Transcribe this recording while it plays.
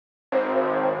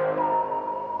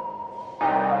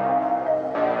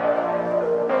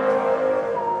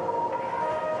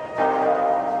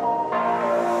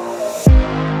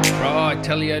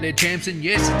Tally-o there, champs, and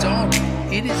yes, it's on.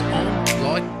 It is on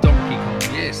like Donkey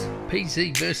Kong, yes.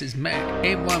 PC versus Mac,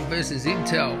 M1 versus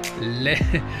Intel.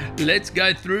 Let's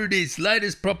go through this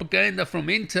latest propaganda from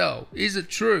Intel. Is it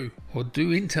true? Or do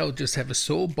Intel just have a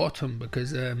sore bottom?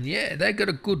 Because, yeah, they got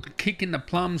a good kick in the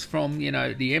plums from, you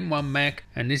know, the M1 Mac,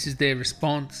 and this is their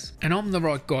response. And I'm the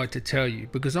right guy to tell you,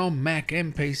 because I'm Mac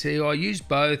and PC. I use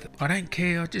both. I don't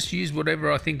care. I just use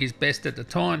whatever I think is best at the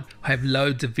time. I have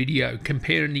loads of video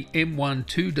comparing the M1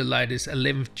 to the latest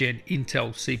 11th gen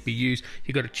Intel CPUs.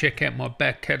 You got to check out my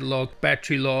back catalog,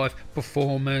 battery life,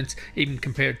 performance, even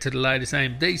compare it to the latest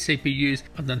AMD CPUs.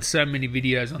 I've done so many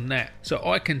videos on that. So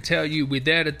I can tell you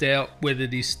without a doubt whether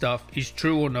this stuff is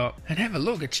true or not. And have a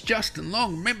look, it's Justin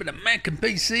Long. Remember the Mac and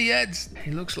PC ads?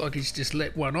 He looks like he's just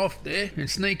let one off there, a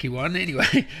sneaky one.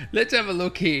 Anyway, let's have a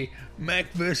look here.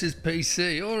 Mac versus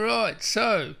PC. Alright,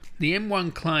 so the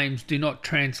M1 claims do not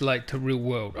translate to real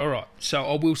world. Alright, so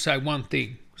I will say one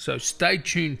thing. So stay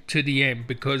tuned to the end,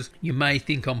 because you may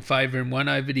think I'm favouring one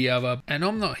over the other. And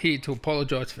I'm not here to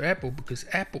apologise for Apple, because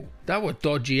Apple, they were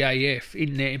dodgy AF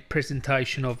in their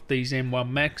presentation of these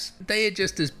M1 Macs. They are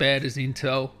just as bad as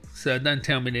Intel, so don't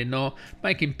tell me they're not.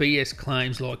 Making BS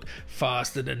claims like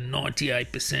faster than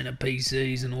 98% of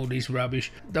PCs and all this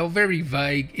rubbish. They were very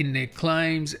vague in their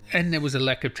claims, and there was a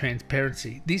lack of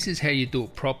transparency. This is how you do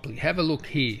it properly. Have a look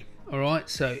here. Alright,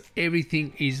 so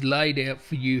everything is laid out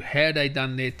for you, how they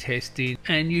done their testing,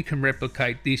 and you can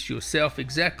replicate this yourself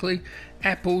exactly.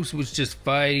 Apple's was just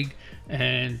vague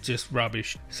and just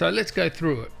rubbish. So let's go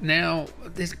through it. Now,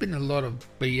 there's been a lot of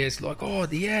BS like, oh,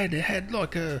 the ad had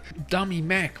like a dummy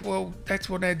Mac. Well, that's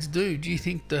what ads do. Do you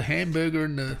think the hamburger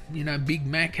and the, you know, Big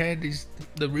Mac ad is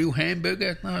the real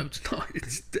hamburger? No, it's not.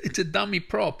 It's a dummy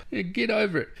prop. Get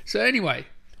over it. So anyway,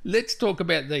 let's talk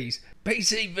about these.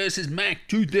 PC versus Mac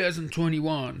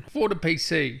 2021. For the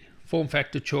PC, form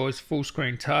factor choice, full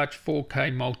screen touch,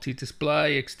 4K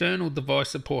multi-display, external device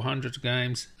support hundreds of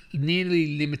games,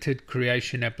 nearly limited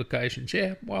creation applications.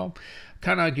 Yeah, well,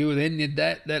 can't argue with any of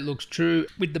that. That looks true.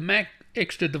 With the Mac,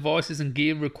 extra devices and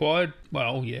gear required.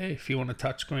 Well, yeah, if you want a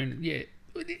touchscreen, yeah.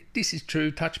 This is true.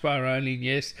 Touch bar only,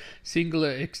 yes.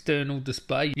 Singular external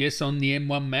display, yes, on the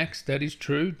M1 Max, that is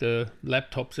true. The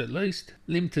laptops at least.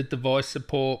 Limited device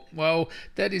support, well,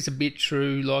 that is a bit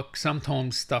true. Like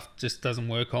sometimes stuff just doesn't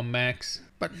work on Macs,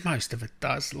 but most of it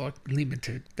does. Like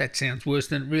limited, that sounds worse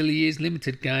than it really is.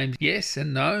 Limited games, yes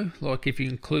and no. Like if you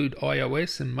include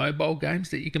iOS and mobile games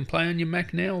that you can play on your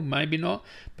Mac now, maybe not.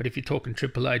 But if you're talking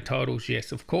AAA titles,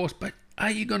 yes, of course. But are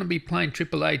you going to be playing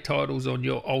AAA titles on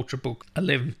your Ultrabook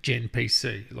 11th gen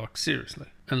PC? Like seriously,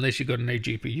 unless you've got an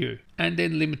eGPU. And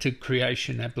then limited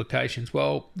creation applications.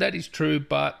 Well, that is true,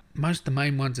 but most of the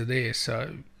main ones are there,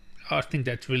 so I think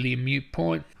that's really a moot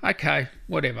point. Okay,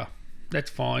 whatever, that's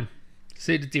fine.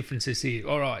 See the differences here.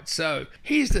 Alright, so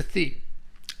here's the thing.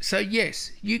 So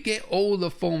yes, you get all the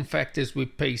form factors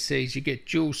with PCs. You get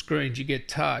dual screens, you get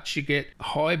touch, you get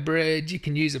hybrid, you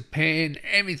can use a pen,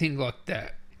 everything like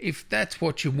that. If that's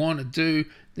what you want to do,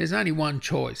 there's only one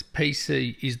choice.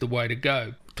 PC is the way to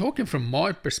go. Talking from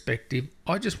my perspective,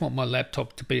 I just want my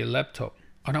laptop to be a laptop.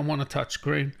 I don't want a touch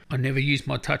screen. I never use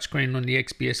my touch screen on the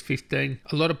XPS 15.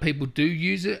 A lot of people do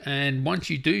use it, and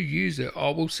once you do use it, I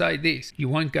will say this, you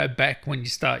won't go back when you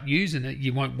start using it.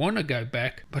 You won't want to go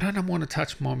back, but I don't want to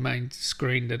touch my main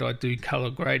screen that I do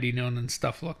color grading on and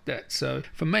stuff like that. So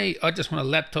for me, I just want a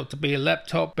laptop to be a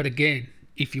laptop. But again,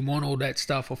 if you want all that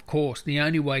stuff, of course, the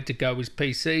only way to go is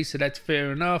PC, so that's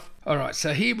fair enough. Alright,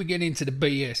 so here we get into the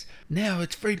BS. Now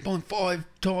it's 3.5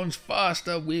 times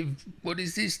faster with, what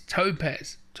is this?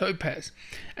 Topaz.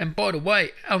 And by the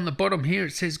way, on the bottom here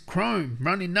it says Chrome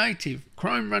running native.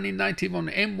 Chrome running native on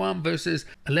the M1 versus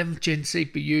 11th gen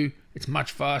CPU. It's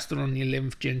much faster on the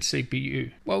 11th gen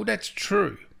CPU. Well, that's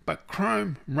true. But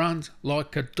Chrome runs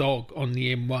like a dog on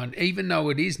the M1, even though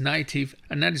it is native,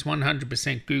 and that is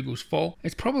 100% Google's fault.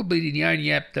 It's probably the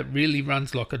only app that really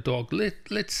runs like a dog.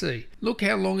 Let's see. Look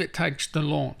how long it takes to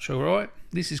launch, alright?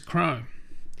 This is Chrome.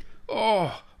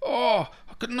 Oh,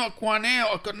 I could knock one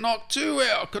out, I could knock two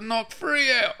out, I could knock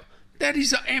three out. That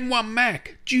is an M1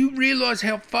 Mac. Do you realise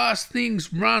how fast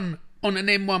things run on an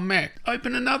M1 Mac?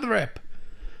 Open another app.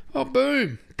 Oh,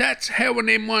 boom. That's how an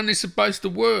M1 is supposed to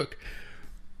work.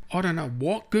 I don't know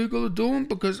what Google are doing,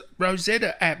 because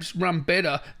Rosetta apps run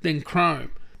better than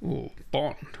Chrome. Oh,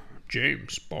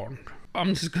 James Bond.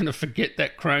 I'm just going to forget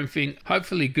that Chrome thing.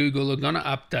 Hopefully Google are going to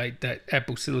update that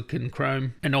Apple Silicon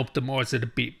Chrome and optimize it a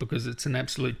bit, because it's an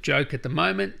absolute joke at the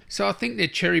moment. So I think they're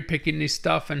cherry picking this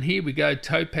stuff, and here we go,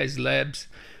 Topaz Labs.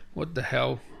 What the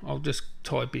hell? I'll just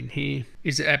type in here.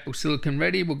 Is it Apple Silicon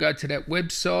ready? We'll go to that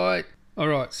website.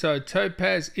 Alright, so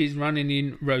Topaz is running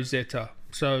in Rosetta.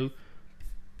 So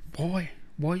why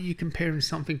are you comparing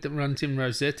something that runs in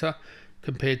Rosetta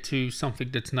compared to something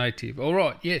that's native?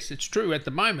 Alright, yes, it's true at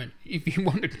the moment. If you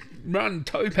want to run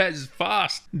Topaz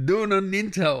fast, do it on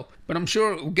Intel. But I'm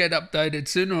sure it will get updated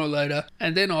sooner or later,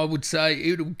 and then I would say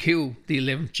it will kill the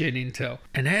 11th gen Intel.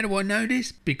 And how do I know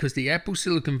this? Because the Apple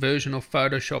Silicon version of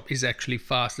Photoshop is actually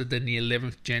faster than the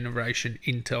 11th generation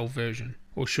Intel version.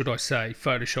 Or should I say,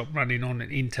 Photoshop running on an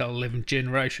Intel 11th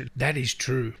generation. That is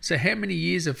true. So how many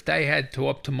years have they had to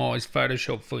optimize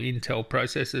Photoshop for Intel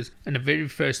processors? And the very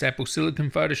first Apple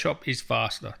Silicon Photoshop is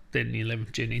faster than the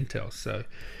 11th gen Intel. So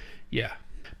yeah.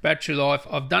 Battery life,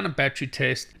 I've done a battery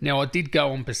test. Now I did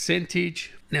go on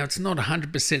percentage. Now it's not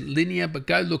 100% linear, but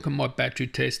go look at my battery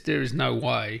test. There is no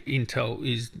way Intel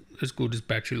is as good as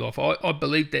battery life. I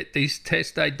believe that these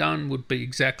tests they done would be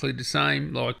exactly the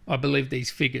same. Like, I believe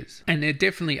these figures. And there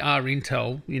definitely are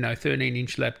Intel,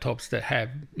 13-inch laptops that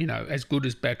have, as good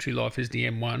as battery life as the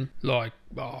M1. Like,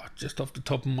 just off the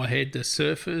top of my head, the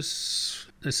Surface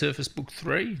Book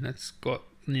 3, that's got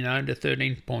the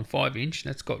 13.5 inch,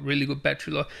 that's got really good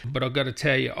battery life. But I've got to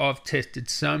tell you, I've tested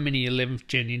so many 11th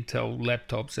gen Intel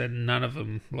laptops and none of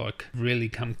them really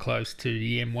come close to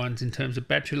the M1s in terms of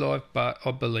battery life. But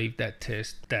I believe that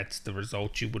test, that's the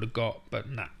result you would have got. But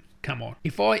nah, come on.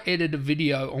 If I edit a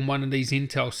video on one of these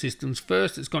Intel systems,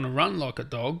 first it's going to run like a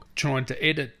dog trying to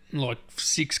edit like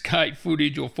 6K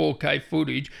footage or 4K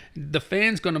footage. The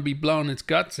fan's going to be blowing its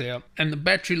guts out and the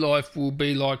battery life will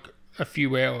be like a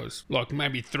few hours, like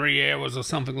maybe 3 hours or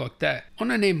something like that. On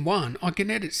an M1, I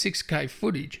can edit 6K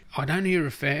footage. I don't hear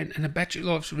a fan and the battery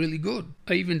life's really good.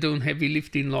 Even doing heavy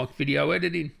lifting like video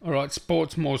editing. Alright,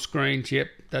 sports more screens, yep,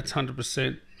 that's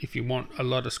 100%. If you want a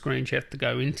lot of screens, you have to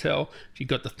go Intel. If you've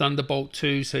got the Thunderbolt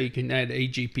 2, so you can add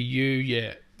eGPU,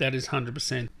 yeah, that is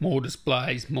 100%. More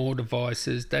displays, more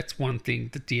devices. That's one thing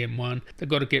that the M1, they've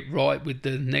got to get right with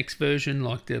the next version,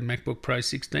 like the MacBook Pro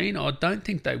 16. I don't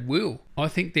think they will. I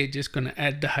think they're just going to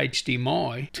add the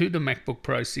HDMI to the MacBook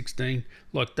Pro 16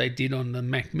 like they did on the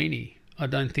Mac Mini. I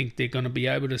don't think they're going to be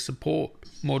able to support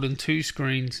more than 2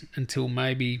 screens until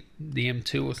maybe the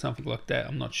M2 or something like that.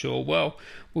 I'm not sure. Well,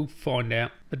 we'll find out.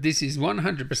 But this is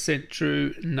 100%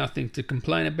 true. Nothing to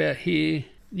complain about here.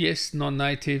 Yes,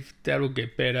 non-native, that'll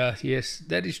get better. Yes,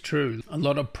 that is true. A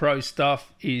lot of pro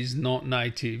stuff is not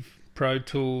native. Pro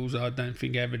Tools, I don't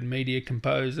think Avid Media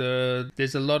Composer.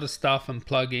 There's a lot of stuff and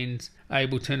plugins.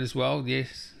 Ableton as well,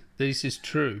 yes. This is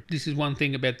true. This is one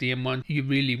thing about the M1. You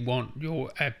really want your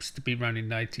apps to be running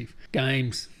native.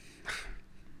 Games.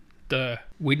 Duh.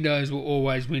 Windows will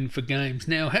always win for games.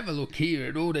 Now have a look here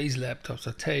at all these laptops.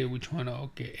 I'll tell you which one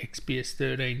I'll get. XPS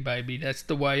 13, baby. That's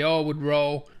the way I would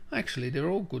roll. Actually, they're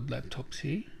all good laptops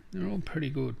here. They're all pretty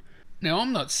good. Now,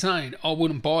 I'm not saying I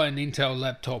wouldn't buy an Intel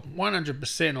laptop.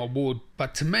 100% I would.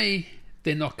 But to me,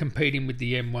 they're not competing with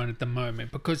the M1 at the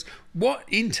moment. Because what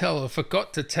Intel have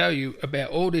forgot to tell you about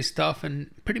all this stuff, and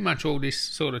pretty much all this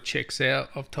sort of checks out.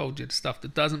 I've told you the stuff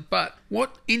that doesn't. But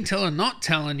what Intel are not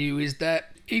telling you is that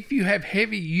if you have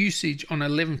heavy usage on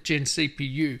 11th gen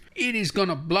CPU, it is going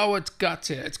to blow its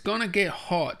guts out. It's going to get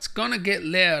hot. It's going to get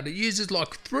loud. It uses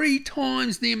like 3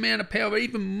 times the amount of power,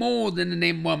 even more than an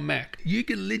M1 Mac. You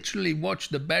can literally watch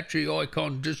the battery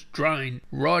icon just drain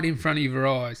right in front of your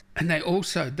eyes. And they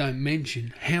also don't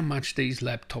mention how much these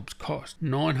laptops cost.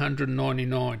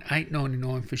 $999,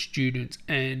 $899 for students,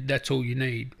 and that's all you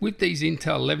need. With these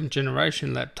Intel 11th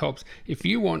generation laptops, if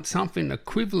you want something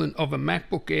equivalent of a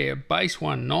MacBook Air base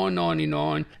one,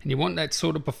 $999, and you want that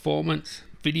sort of performance,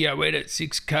 video edit,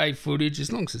 6K footage,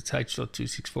 as long as it's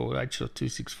H.264,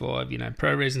 H.265,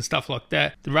 ProRes and stuff like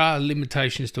that, there are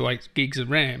limitations to 8 gigs of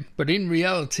RAM. But in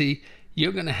reality,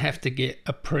 you're going to have to get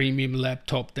a premium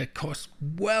laptop that costs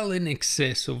well in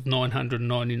excess of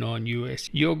 $999 US.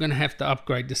 You're going to have to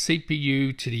upgrade the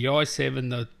CPU to the i7,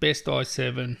 the best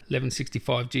i7,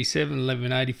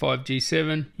 1165G7,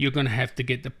 1185G7. You're going to have to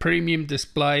get the premium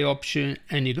display option,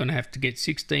 and you're going to have to get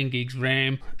 16 gigs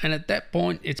RAM. And at that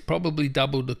point, it's probably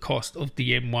double the cost of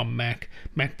the M1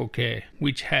 MacBook Air,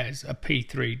 which has a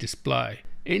P3 display.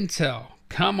 Intel,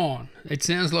 come on. It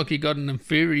sounds like you got an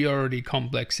inferiority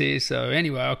complex here. So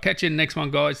anyway, I'll catch you in the next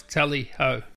one, guys. Tally ho.